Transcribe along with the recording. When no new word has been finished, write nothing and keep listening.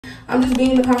I'm just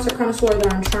being the concert connoisseur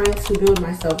that I'm trying to build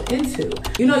myself into.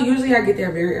 You know, usually I get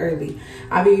there very early.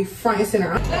 I be front and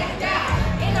center.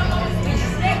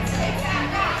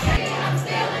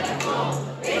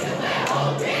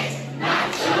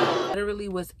 Literally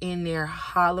was in there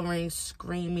hollering,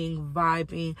 screaming,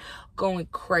 vibing, going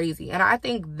crazy. And I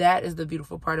think that is the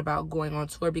beautiful part about going on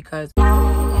tour, because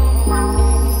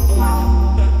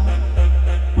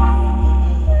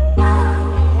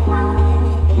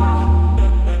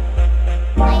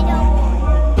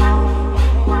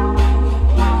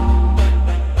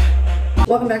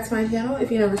welcome back to my channel. If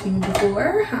you've never seen me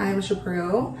before, I'm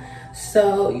Chapril.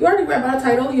 So you already read my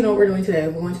title. You know what we're doing today.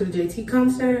 We're going to the JT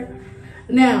concert.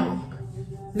 Now,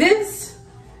 this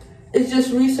is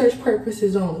just research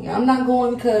purposes only. I'm not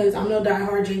going because I'm no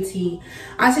diehard JT.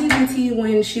 I seen JT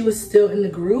when she was still in the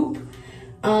group.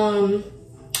 I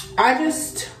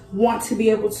just want to be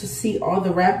able to see all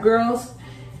the rap girls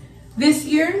this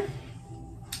year,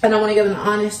 and I want to give an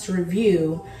honest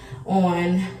review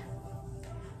on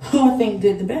who I think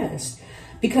did the best,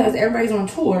 because everybody's on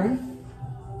tour.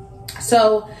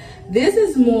 So this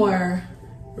is more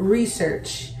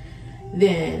research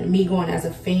than me going as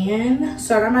a fan.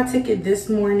 So I got my ticket this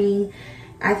morning.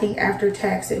 I think after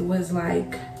tax it was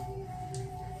like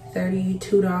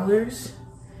 $32,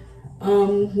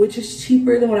 which is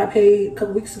cheaper than what I paid a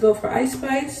couple weeks ago for Ice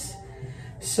Spice.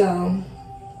 So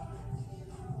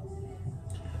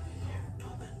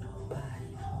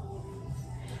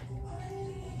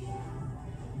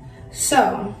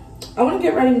I want to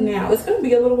get ready now. It's going to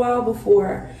be a little while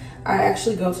before I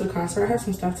actually go to the concert. I have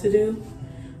some stuff to do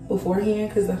beforehand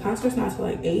because the concert's not till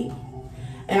like 8,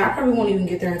 and I probably won't even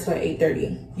get there until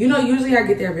 8:30. You know, usually I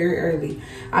get there very early.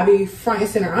 I'll be front and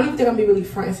center. I don't even think I'll be really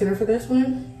front and center for this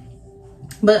one,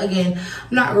 but again,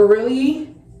 I'm not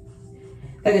really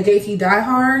like a JT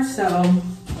diehard, so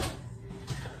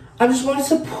I'm just going to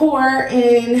support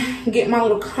and get my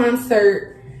little concert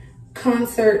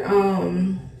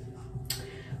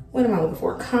what am I looking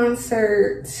for?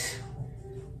 Concert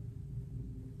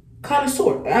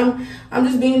connoisseur. I'm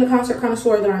just being the concert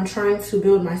connoisseur that I'm trying to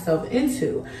build myself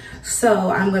into. So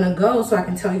I'm gonna go so I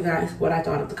can tell you guys what I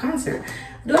thought of the concert.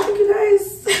 Do I think you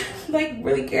guys like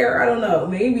really care? I don't know.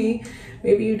 Maybe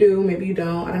you do, maybe you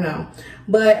don't. I don't know.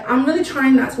 But I'm really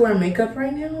trying not to wear makeup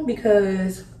right now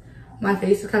because my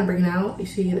face is kind of breaking out. You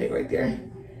see like right there.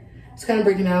 It's kind of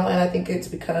breaking out, and I think it's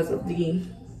because of the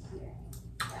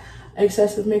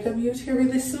excessive makeup use here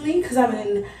recently, because I've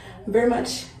been very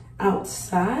much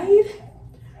outside.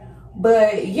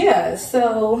 But yeah,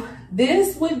 so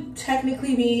this would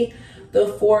technically be the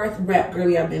 4th rap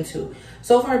girlie I've been to.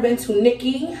 So far I've been to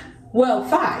Nicki, well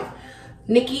 5.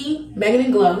 Nicki, Megan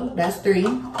and Glow, that's 3.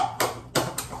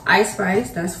 Ice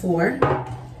Spice, that's 4.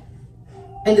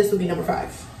 And this will be number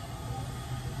 5.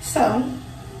 So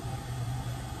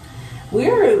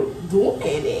we're doing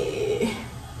it.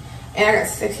 And I got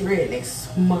Sexy Red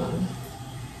next month.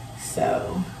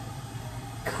 So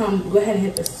go ahead and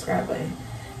hit the subscribe button,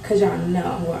 because y'all know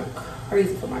I'm going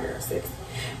crazy for my girl Sexy.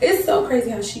 It's so crazy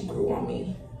how she grew on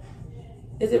me.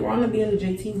 Is it wrong to be in the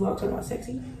JT vlog talking about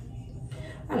Sexy?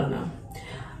 I don't know.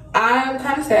 I'm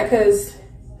kind of sad because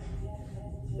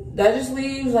that just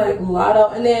leaves like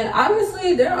Lotto. And then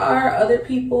obviously there are other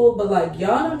people, but like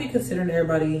y'all don't be considering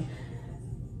everybody.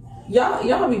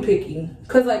 Y'all be picky,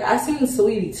 cause like I seen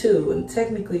Sweetie too, and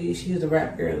technically she was a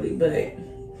rap girly, but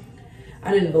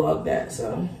I didn't vlog that.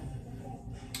 So,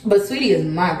 but Sweetie is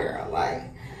my girl. Like,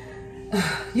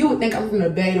 you would think I'm from the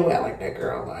Bay the way I like that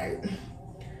girl. Like,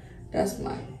 that's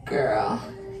my girl.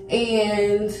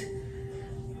 And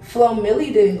Flo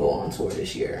Milli didn't go on tour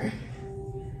this year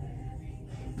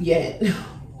yet.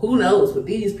 Who knows with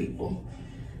these people?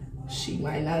 She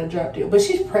might not have dropped it, but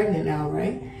she's pregnant now,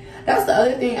 right? That's the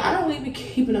other thing. I don't really be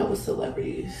keeping up with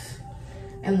celebrities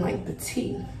and like the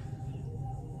tea.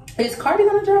 Is Cardi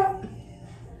gonna drop?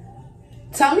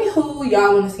 Tell me who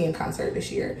y'all want to see in concert this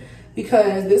year,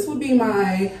 because this would be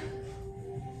my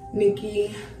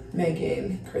Nicki,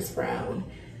 Megan, Chris Brown,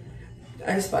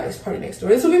 Ice Spice, Party Next Door.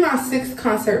 This will be my 6th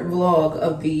concert vlog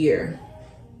of the year.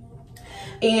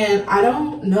 And I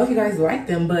don't know if you guys like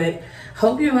them, but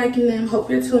hope you're liking them. Hope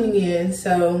you're tuning in.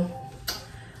 So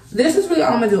this is really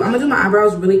all I'm gonna do. I'm gonna do my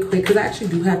eyebrows really quick because I actually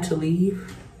do have to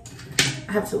leave.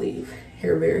 I have to leave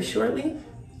here very shortly.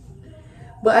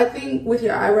 But I think with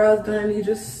your eyebrows done, you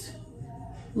just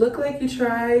look like you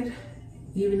tried,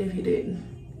 even if you didn't.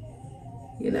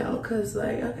 You know, cause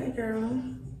like, okay girl,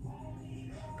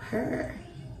 her.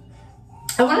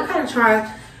 I wanna kind of try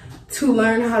to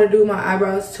learn how to do my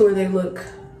eyebrows to where they look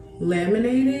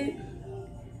laminated.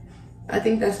 I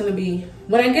think that's gonna be,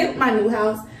 when I get my new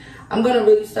house, I'm gonna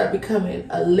really start becoming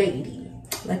a lady,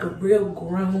 like a real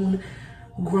grown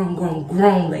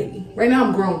lady. Right now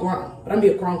I'm grown, but I'm gonna be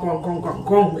a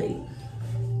grown lady.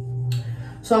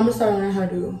 So I'm gonna start learning how to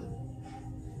do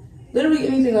literally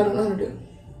anything I don't know how to do.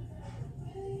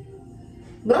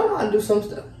 But I know how to do some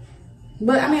stuff.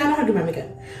 But I mean, I know how to do my makeup.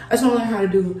 I just want to learn how to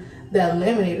do that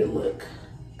laminated look,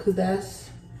 cause I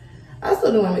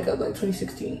still do my makeup like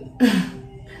 2016.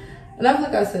 And I feel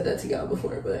like I said that to y'all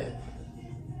before, but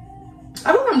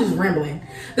I feel like I'm just rambling.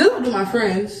 This is what I do with my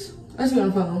friends. I just be on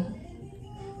the phone,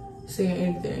 saying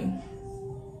anything.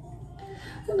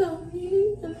 I don't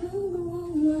need another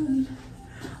woman.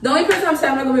 The only person I'm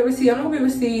saying I'm not gonna be able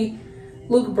to see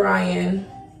Luke Bryan.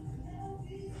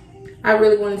 I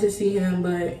really wanted to see him,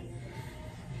 but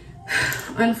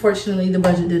unfortunately the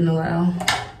budget didn't allow.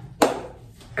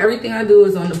 Everything I do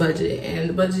is on the budget, and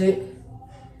the budget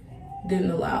didn't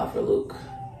allow for Luke.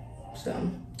 So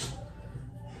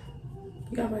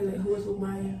you gotta probably like, who is Luke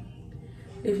Bryan?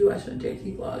 If you watch the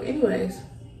JT vlog. Anyways.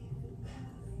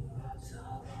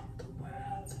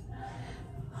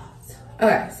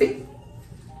 Okay, see?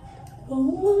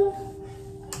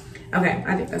 Okay,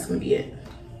 I think that's gonna be it.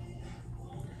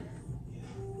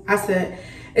 I said,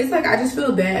 it's like I just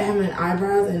feel bad having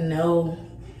eyebrows and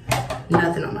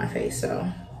nothing on my face, so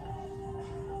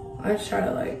I just try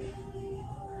to like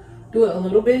do it a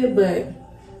little bit, but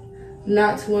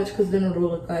not too much, because then it'll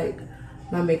look like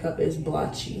my makeup is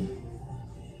blotchy.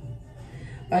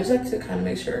 I just like to kind of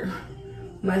make sure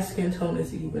my skin tone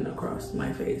is even across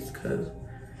my face, because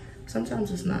sometimes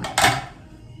it's not.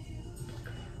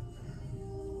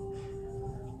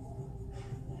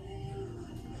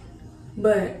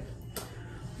 But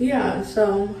yeah,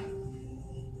 so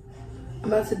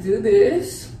I'm about to do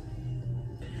this,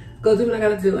 go do what I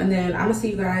gotta do, and then I'm gonna see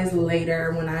you guys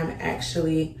later when I'm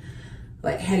actually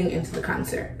like heading into the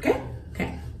concert. Okay?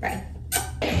 Okay, bye.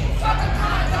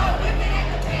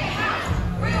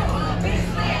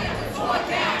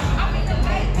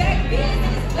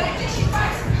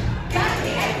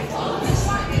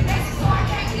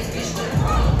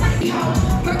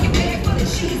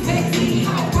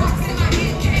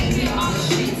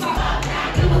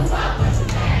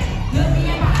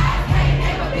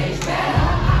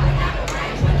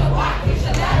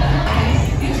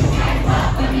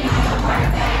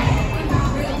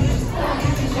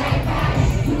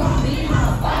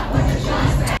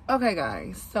 Okay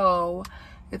guys, so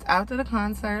it's after the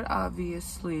concert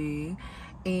obviously,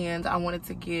 and I wanted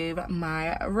to give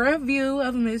my review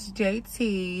of Miss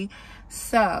JT.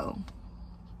 So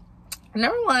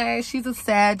number one, she's a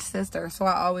sad sister, so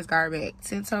I always got her back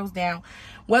 10 toes down,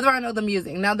 whether I know the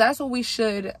music. Now that's what we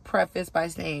should preface by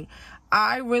saying.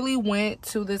 I really went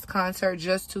to this concert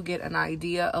just to get an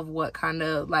idea of what kind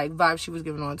of like vibe she was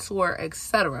giving on tour,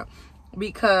 etc.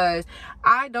 Because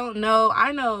I don't know.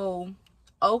 I know,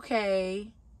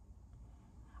 okay,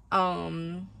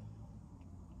 I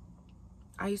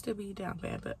used to be down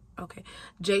bad, but okay,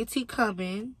 JT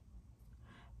coming,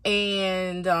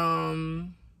 and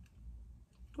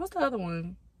what's the other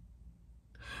one?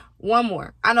 One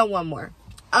more. I know one more.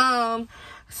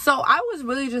 So I was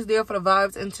really just there for the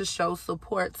vibes and to show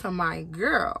support to my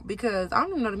girl, because I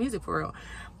don't even know the music for real.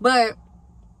 But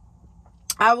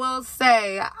I will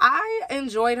say I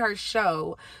enjoyed her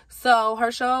show. So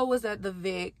her show was at the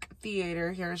Vic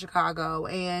Theater here in Chicago,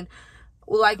 and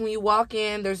like when you walk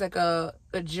in, there's like a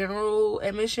general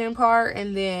admission part,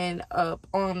 and then up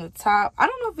on the top, I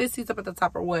don't know if it's seats up at the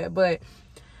top or what, but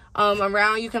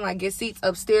around you can like get seats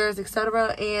upstairs,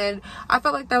 etc. And I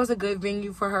felt like that was a good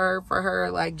venue for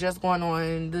her like just going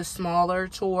on the smaller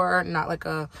tour, not like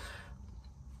a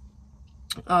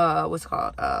what's it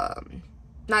called,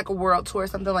 like a world tour,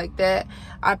 something like that.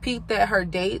 I peeked at her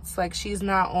dates, like she's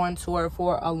not on tour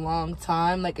for a long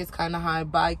time, like it's kind of high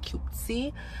by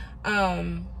cutesy.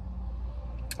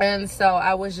 And so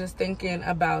I was just thinking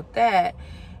about that,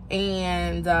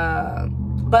 and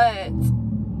but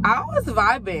I was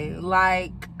vibing.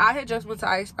 Like I had just went to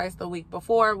Ice Spice the week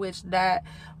before, which that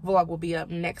vlog will be up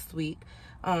next week.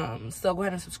 So go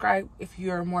ahead and subscribe if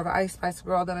you're more of an Ice Spice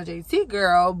girl than a JT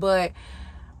girl. But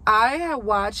I had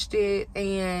watched it,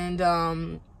 and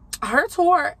her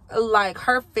tour, like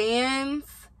her fans,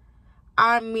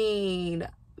 I mean,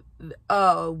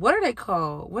 what are they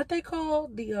called? What they call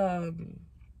the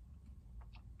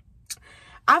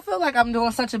I feel like I'm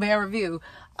doing such a bad review.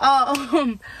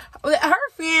 Her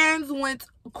fans went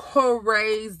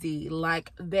crazy.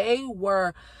 Like they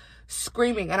were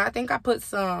screaming, and I think I put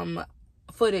some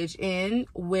footage in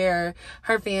where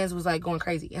her fans was like going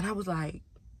crazy, and I was like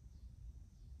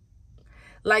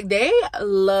Like, they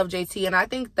love JT, and I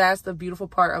think that's the beautiful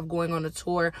part of going on a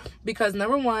tour, because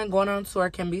number one, going on a tour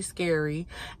can be scary,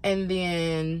 and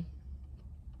then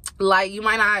like you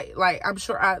might not, like, I'm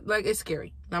sure like it's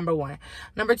scary, number one.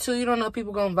 Number two, you don't know if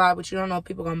people gonna vibe with you, don't know if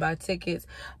people gonna buy tickets.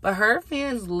 But her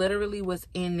fans literally was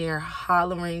in there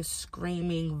hollering,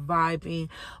 screaming, vibing,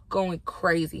 going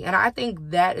crazy. And I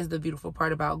think that is the beautiful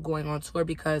part about going on tour,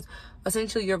 because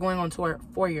essentially you're going on tour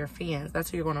for your fans. That's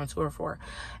who you're going on tour for.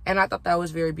 And I thought that was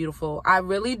very beautiful. I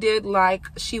really did like,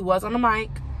 she was on the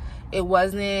mic. It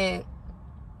wasn't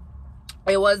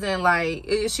like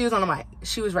she was on the mic,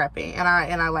 she was rapping, and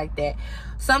I like that.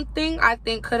 Something I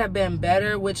think could have been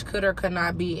better, which could or could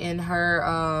not be in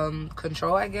her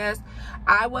control, I guess.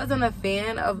 I wasn't a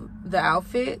fan of the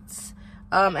outfits,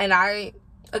 and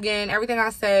again, everything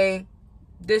I say,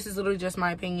 this is literally just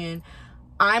my opinion.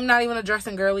 I'm not even a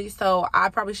dressing girly, so I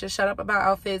probably should shut up about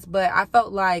outfits, but I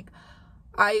felt like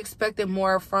I expected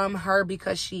more from her,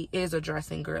 because she is a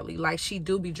dressing girly. Like, she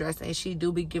do be dressing, she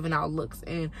do be giving out looks,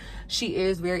 and she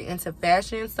is very into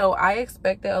fashion. So I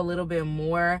expected a little bit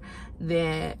more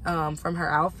than from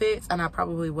her outfits, and I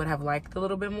probably would have liked a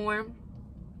little bit more.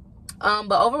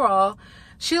 But overall,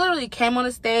 she literally came on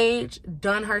the stage,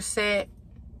 done her set,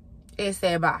 and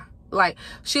said bye. Like,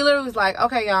 she literally was like,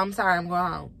 okay, y'all, I'm sorry, I'm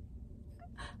going home.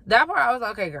 That part, I was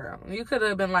like, okay, girl, you could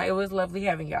have been like, it was lovely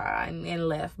having y'all, and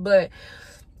left. But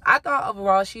I thought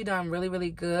overall she done really,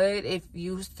 really good. If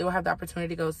you still have the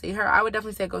opportunity to go see her, I would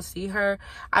definitely say go see her.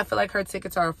 I feel like her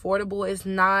tickets are affordable. It's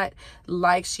not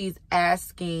like she's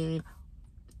asking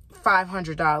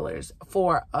 $500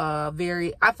 for a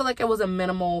very, I feel like it was a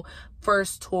minimal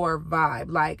first tour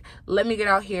vibe. Like, let me get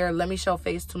out here, let me show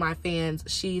face to my fans.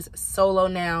 She's solo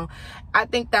now. I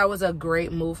think that was a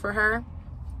great move for her.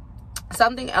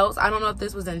 Something else, I don't know if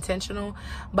this was intentional,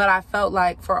 but I felt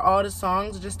like for all the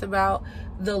songs, just about,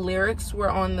 the lyrics were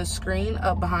on the screen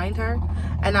up behind her,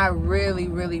 and I really,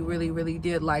 really, really, really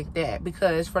did like that,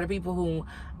 because for the people who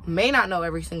may not know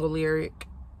every single lyric,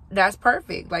 that's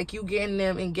perfect. Like, you getting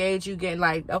them engaged, you getting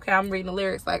like, okay, I'm reading the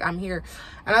lyrics, like, I'm here.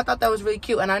 And I thought that was really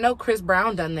cute. And I know Chris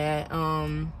Brown done that.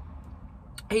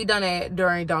 He done it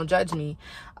during Don't Judge Me.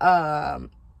 But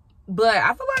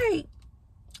I feel like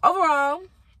overall,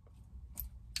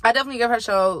 I definitely give her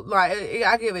show, like,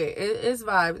 I give it. It's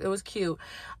vibes. It was cute.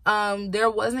 There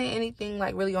wasn't anything,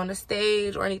 like, really on the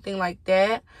stage or anything like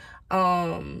that.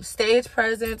 Stage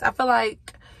presence, I feel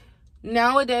like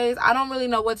nowadays, I don't really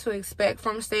know what to expect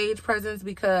from stage presence,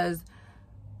 because,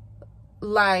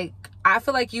 like, I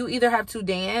feel like you either have to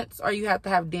dance or you have to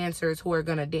have dancers who are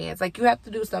gonna dance. Like, you have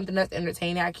to do something that's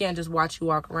entertaining. I can't just watch you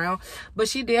walk around. But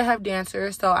she did have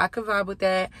dancers, so I could vibe with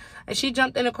that. And she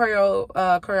jumped into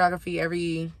choreography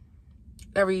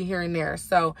every here and there.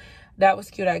 So that was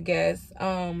cute, I guess.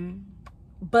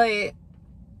 But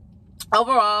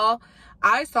overall,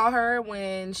 I saw her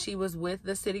when she was with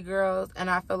the City Girls, and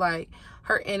I feel like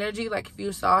her energy, like, if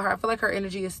you saw her, I feel like her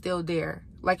energy is still there.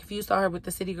 Like, if you saw her with the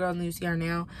City Girls and you see her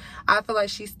now, I feel like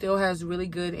she still has really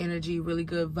good energy, really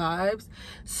good vibes.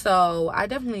 So I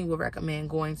definitely would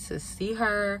recommend going to see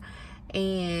her.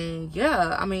 And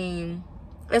yeah, I mean,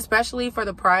 especially for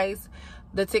the price,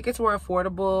 the tickets were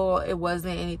affordable. It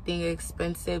wasn't anything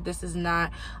expensive. This is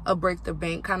not a break the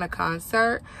bank kind of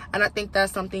concert. And I think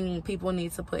that's something people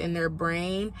need to put in their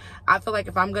brain. I feel like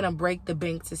if I'm going to break the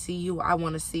bank to see you, I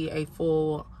want to see a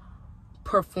full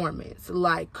performance.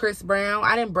 Like Chris Brown,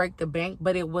 I didn't break the bank,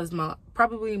 but it was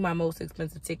probably my most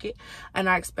expensive ticket. And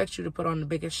I expect you to put on the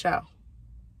biggest show.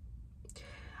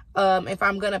 If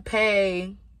I'm going to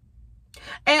pay...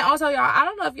 And also, y'all, I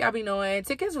don't know if y'all be knowing,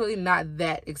 tickets really not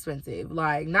that expensive.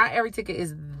 Like, not every ticket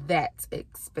is that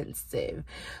expensive.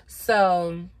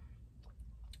 So,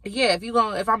 yeah, if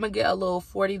I'm gonna get a little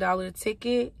 $40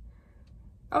 ticket,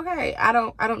 okay, I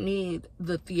don't need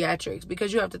the theatrics,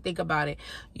 because you have to think about it.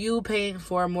 You paying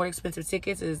for more expensive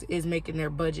tickets is making their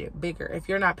budget bigger. If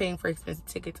you're not paying for expensive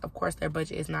tickets, of course their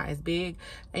budget is not as big,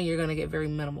 and you're gonna get very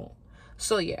minimal.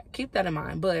 So yeah, keep that in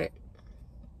mind. But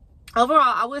overall,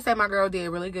 I would say my girl did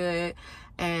really good,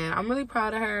 and I'm really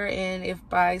proud of her. And if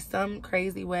by some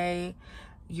crazy way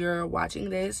you're watching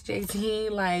this,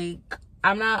 JT, like,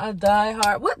 I'm not a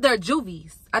diehard, they're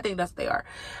juvies, I think that's what they are.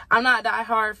 I'm not a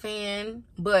diehard fan,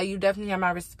 but you definitely have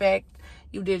my respect.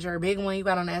 You did your big one, you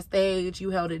got on that stage, you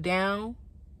held it down,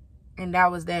 and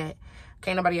that was that.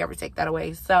 Can't nobody ever take that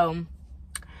away. So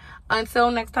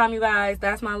until next time, you guys,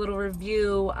 that's my little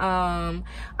review. I'm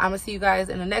gonna see you guys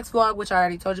in the next vlog, which I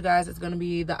already told you guys is gonna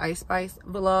be the Ice Spice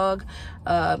vlog,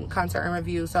 concert and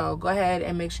review. So go ahead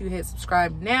and make sure you hit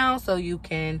subscribe now so you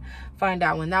can find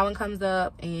out when that one comes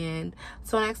up. And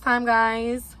until next time,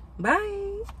 guys,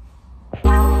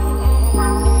 bye.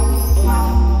 Bye.